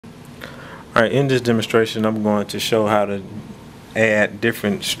Alright, in this demonstration I'm going to show how to add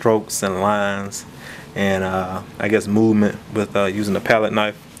different strokes and lines and I guess movement with using a palette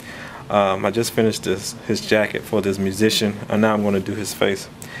knife. I just finished his jacket for this musician, and now I'm going to do his face.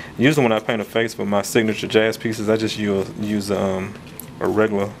 Usually when I paint a face for my signature jazz pieces, I just use a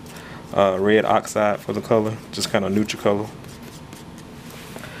regular red oxide for the color, just kind of neutral color.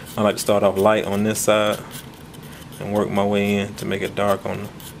 I like to start off light on this side and work my way in to make it dark on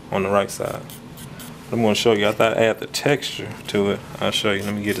the right side. I'm going to show you. I thought I'd add the texture to it. I'll show you.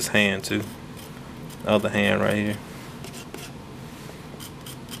 Let me get his hand too. The other hand right here.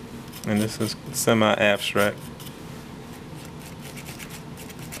 And this is semi-abstract.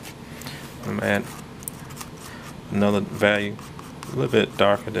 I'm going to add another value, a little bit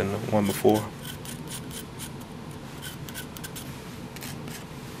darker than the one before.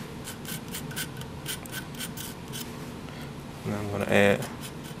 And I'm going to add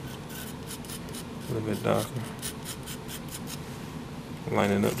a little bit darker.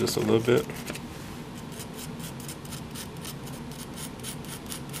 Line it up just a little bit.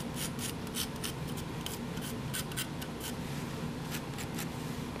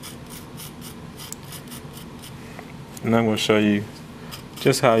 And I'm going to show you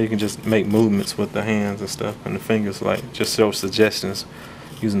just how you can just make movements with the hands and stuff and the fingers, like just show suggestions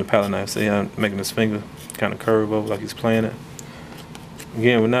using the palette knife. See how I'm making his finger kind of curve over like he's playing it.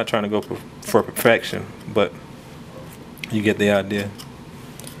 Again, we're not trying to go for perfection, but you get the idea.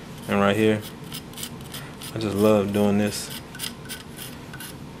 And right here, I just love doing this.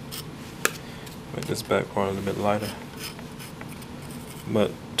 Make this back part a little bit lighter.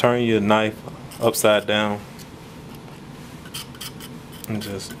 But turn your knife upside down and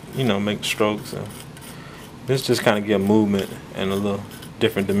just, make strokes. And this just kind of give movement and a little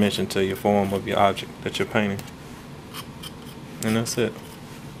different dimension to your form of your object that you're painting. And that's it.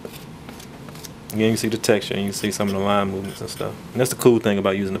 Again, you see the texture and you see some of the line movements and stuff. And that's the cool thing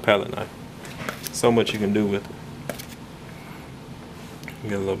about using the palette knife. So much you can do with it.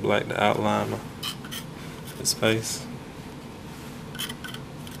 Get a little black to outline his face.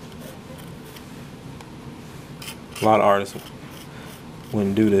 A lot of artists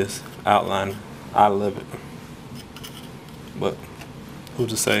wouldn't do this outline. I love it. But who's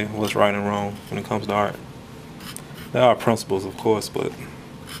to say what's right and wrong when it comes to art? There are principles, of course, but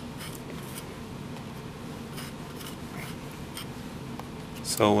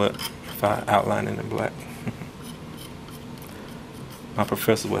so what if I outline it in black? My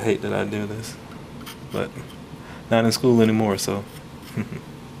professor would hate that I do this, but not in school anymore, so.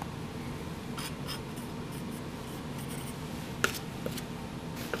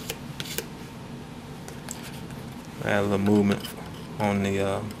 Add a little movement on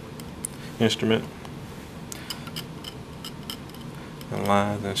the instrument, and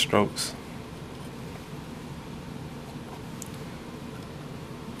lines and strokes.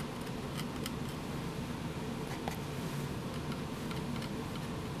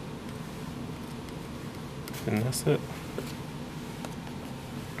 And that's it.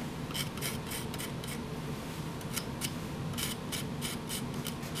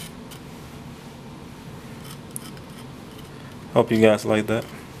 Hope you guys like that.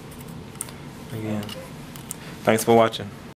 Again, thanks for watching.